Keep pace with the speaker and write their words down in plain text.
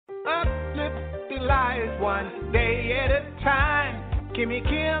lives one day at a time. Kimmy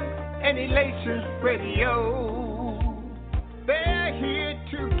Kim and Elations Radio. They're here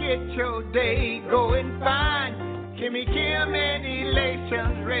to get your day going fine. Kimmy Kim and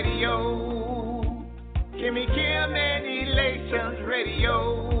Elations Radio. Kimmy Kim and Elations Radio.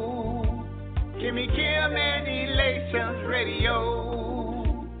 Kimmy Kim and Elations Radio.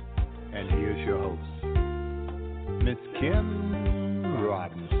 And here's your host, Miss Kim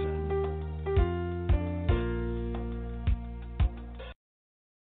Robinson.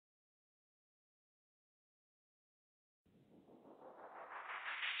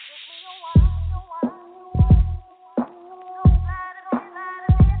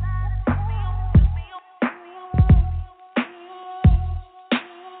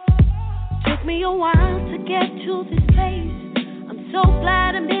 Took me a while to get to this place. I'm so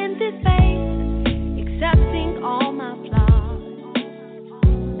glad I'm in this space, accepting all my flaws,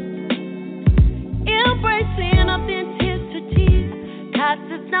 embracing authenticity, 'cause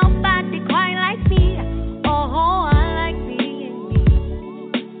there's nobody quite like me. Oh, I like being me.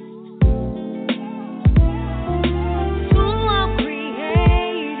 So I'm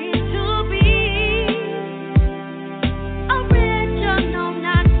created to be original,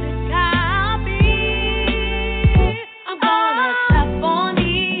 not to copy. I'm gonna tap on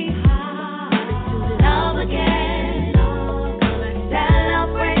me to love again. Gonna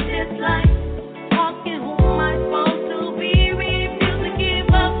celebrate this life. Walking who am I supposed to be? Refuse to give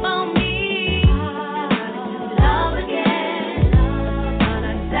up on me. To love again.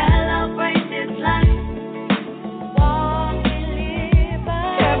 Gonna celebrate this life. Walk and live by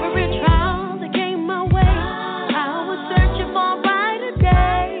every trial that came my way. I was searching for a brighter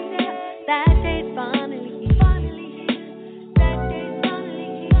day. That day's finally here. That day's finally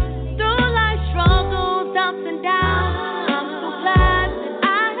here. Through life's struggles, ups and downs, I'm so glad that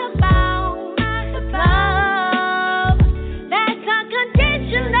I have found the love that's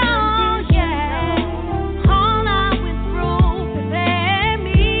unconditional. Yeah, all I went through prepared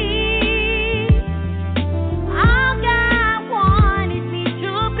me. All God wanted me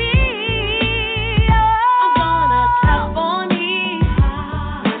to be. I'm gonna tap on me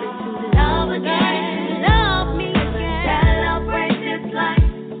to love again. Love me again. Celebrate this life.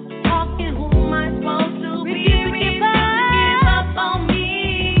 Walking who am I supposed to be? Refuse to give up on me.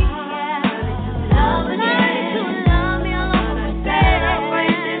 Yeah, love again. To love me alone.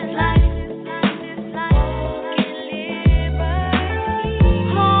 Celebrate this life. Walk and live by.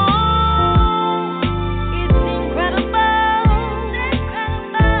 Oh, it's incredible.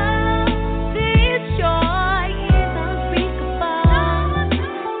 This joy is unspeakable.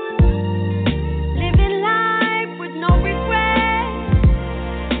 Living life with no regrets.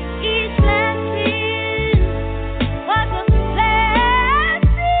 Each blessing was a blessing.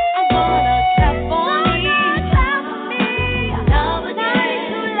 I'm gonna tap on me. Love again.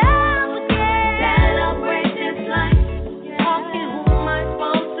 To love again. Celebrate this life. Walking who am I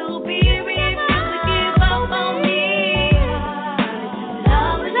supposed to be? Refuse to give up on me.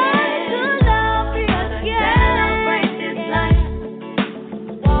 Love again. To love again. Celebrate this life.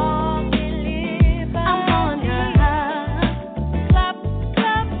 Walk and live by. I'm gonna clap,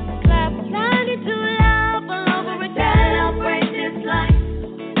 clap, clap. Learning to love all over again. Celebrate this life.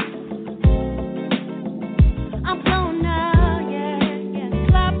 I'm gonna, yeah,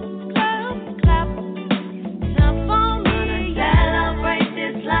 clap, clap, clap. Clap for me. Celebrate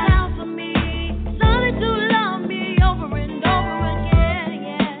this life. Clap for me. Learning to love me over and over again,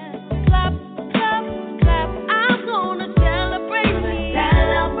 yeah. Clap, clap, clap. I'm gonna celebrate me.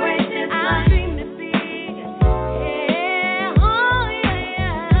 Celebrate this life. I'm dreaming big. Yeah, oh yeah,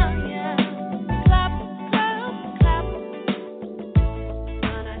 yeah. Clap, clap, clap.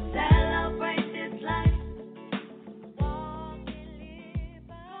 Gonna celebrate this life. Walk and live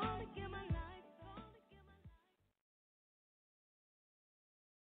by. Gonna give my life.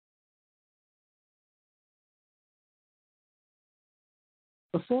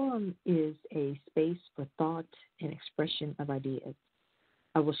 The forum is a space for thought and expression of ideas.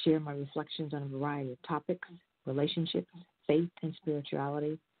 I will share my reflections on a variety of topics: relationships, faith and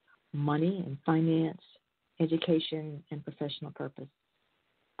spirituality, money and finance, education, and professional purpose.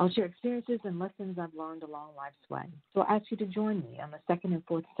 I'll share experiences and lessons I've learned along life's way. So I ask you to join me on the second and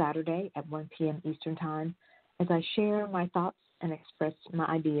fourth Saturday at 1 p.m. Eastern Time as I share my thoughts and express my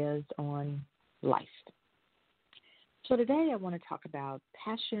ideas on life. So today I want to talk about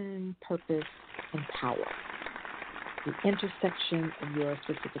passion, purpose, and power, the intersection of your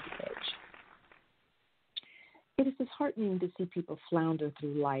specific edge. It is disheartening to see people flounder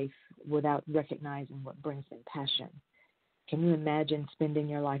through life without recognizing what brings them passion. Can you imagine spending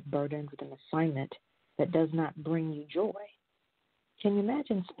your life burdened with an assignment that does not bring you joy? Can you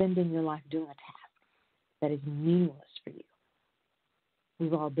imagine spending your life doing a task that is meaningless for you?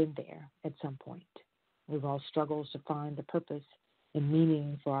 We've all been there at some point. We've all struggled to find the purpose and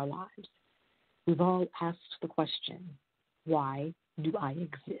meaning for our lives. We've all asked the question, why do I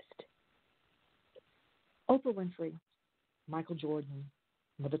exist? Oprah Winfrey, Michael Jordan,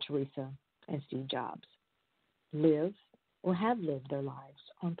 Mother Teresa, and Steve Jobs live or have lived their lives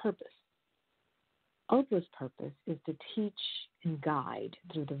on purpose. Oprah's purpose is to teach and guide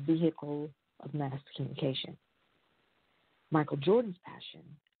through the vehicle of mass communication. Michael Jordan's passion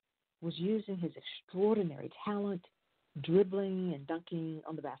was using his extraordinary talent, dribbling and dunking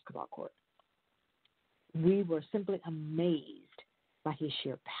on the basketball court. We were simply amazed by his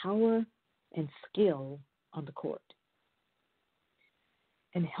sheer power and skill on the court.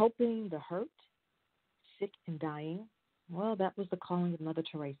 And helping the hurt, sick and dying, well, that was the calling of Mother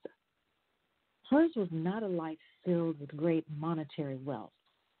Teresa. Hers was not a life filled with great monetary wealth,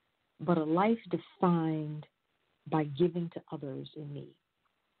 but a life defined by giving to others in need.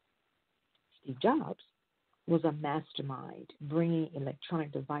 Steve Jobs was a mastermind bringing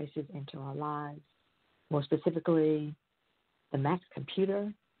electronic devices into our lives, more specifically the Mac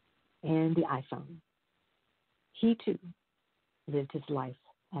computer and the iPhone. He, too, lived his life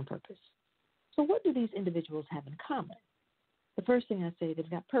on purpose. So what do these individuals have in common? The first thing I say, they've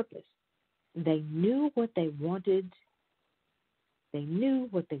got purpose. They knew what they wanted. They knew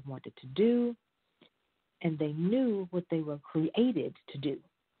what they wanted to do, and they knew what they were created to do.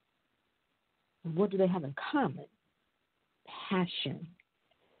 What do they have in common? Passion.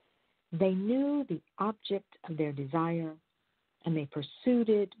 They knew the object of their desire, and they pursued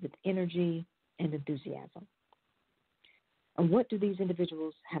it with energy and enthusiasm. And what do these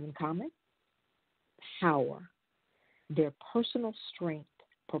individuals have in common? Power. Their personal strength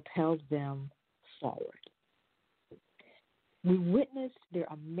propelled them forward. We witnessed their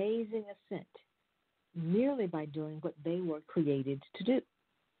amazing ascent merely by doing what they were created to do.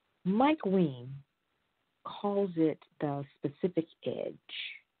 Mike Ween calls it the specific edge,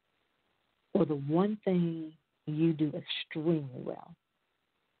 or the one thing you do extremely well.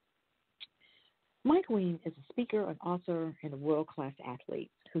 Mike Ween is a speaker, an author, and a world-class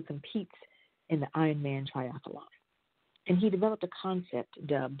athlete who competes in the Ironman triathlon. And he developed a concept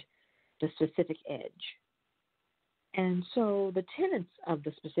dubbed the specific edge. And so the tenets of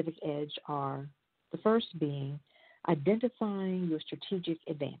the specific edge are, the first being identifying your strategic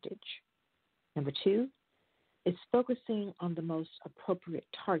advantage. Number 2 is focusing on the most appropriate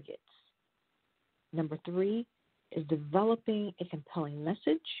targets. Number 3 is developing a compelling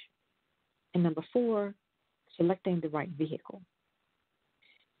message. And number 4, selecting the right vehicle.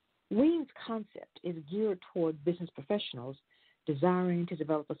 Ween's concept is geared toward business professionals desiring to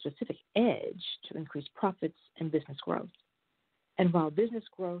develop a specific edge to increase profits and business growth. And while business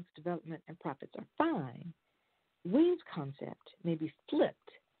growth, development, and profits are fine, Ween's concept may be flipped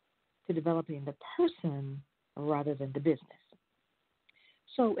to developing the person rather than the business.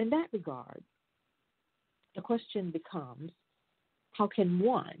 So in that regard, the question becomes, how can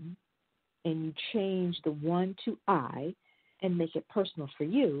one, and you change the one to I and make it personal for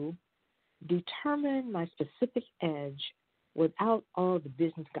you, determine my specific edge without all the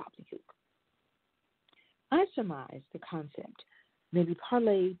business gobbledygook? I surmise the concept may be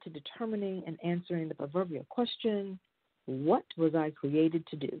parlayed to determining and answering the proverbial question, what was I created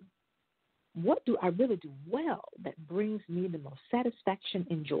to do? What do I really do well that brings me the most satisfaction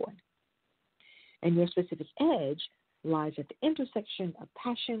and joy? And your specific edge lies at the intersection of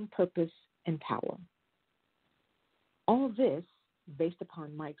passion, purpose, and power. All this based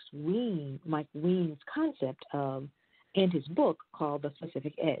upon Mike Ween's concept of, and his book called The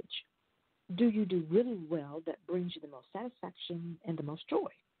Specific Edge. Do you do really well that brings you the most satisfaction and the most joy?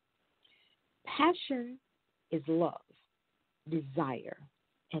 Passion is love, desire,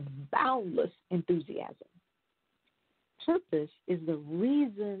 and boundless enthusiasm. Purpose is the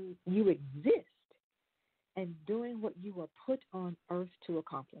reason you exist and doing what you were put on earth to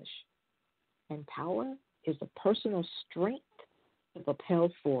accomplish. And power is the personal strength to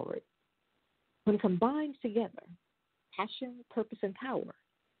propel forward. When combined together, passion, purpose, and power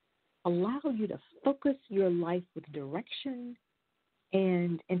allow you to focus your life with direction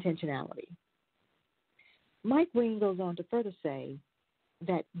and intentionality. Mike Ween goes on to further say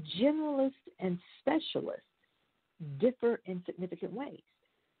that generalists and specialists differ in significant ways.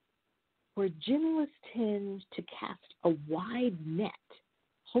 Where generalists tend to cast a wide net,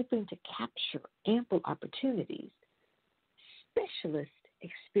 hoping to capture ample opportunities, specialists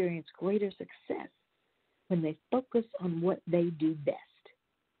experience greater success when they focus on what they do best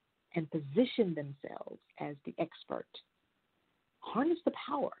and position themselves as the expert. Harness the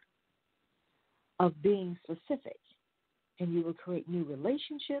power of being specific, and you will create new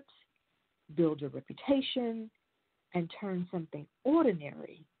relationships, build a reputation, and turn something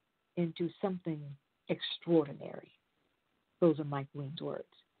ordinary into something extraordinary. Those are Mike Wing's words.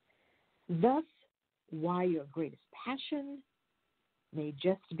 Thus, why your greatest passion may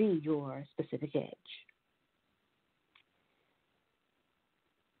just be your specific edge.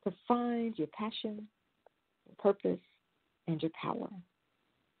 To find your passion, your purpose, and your power.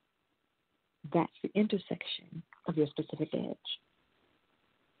 That's the intersection of your specific edge.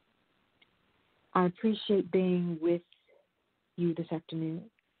 I appreciate being with you this afternoon.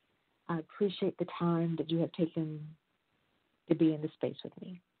 I appreciate the time that you have taken to be in this space with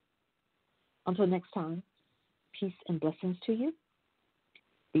me. Until next time, peace and blessings to you.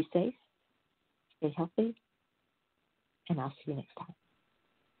 Be safe, stay healthy, and I'll see you next time.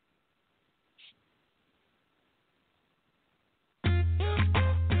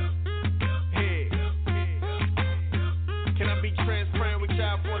 Hey, can I be transparent with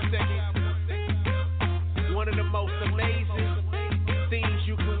y'all for a second? One of the most amazing things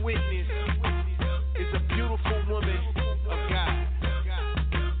you can witness is a beautiful woman of God.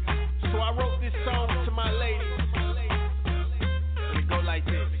 So I wrote this song to my ladies. And it go like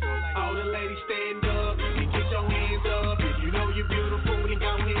this. All the ladies stand up and get your hands up. If you know you're beautiful, then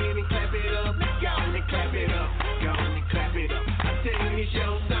go ahead and clap it up. Go on and clap it up. Go on and clap it up. I tell you it's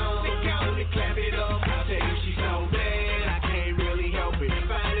your song. Go on and clap it up. I tell you she's so bad, I can't really help it.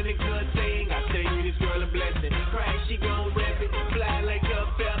 Finding a good thing, I tell you this girl a blessing. Crash, she gon' rep it. Fly like a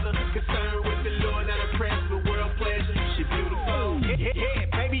feather. Concerned with the Lord, not impressed with world pleasure. She beautiful.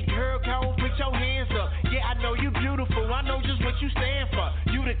 Yeah, baby girl, come on, put your hands up. Yeah, I know you beautiful. I know just what you stand for.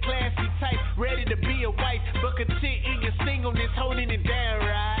 You the classy type, ready to be a wife, but content in your singleness, holding it down,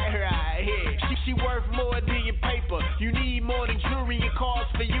 right, yeah. She worth more than your paper. You need more than jewelry and cars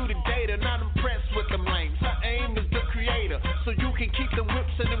for you to date her. Not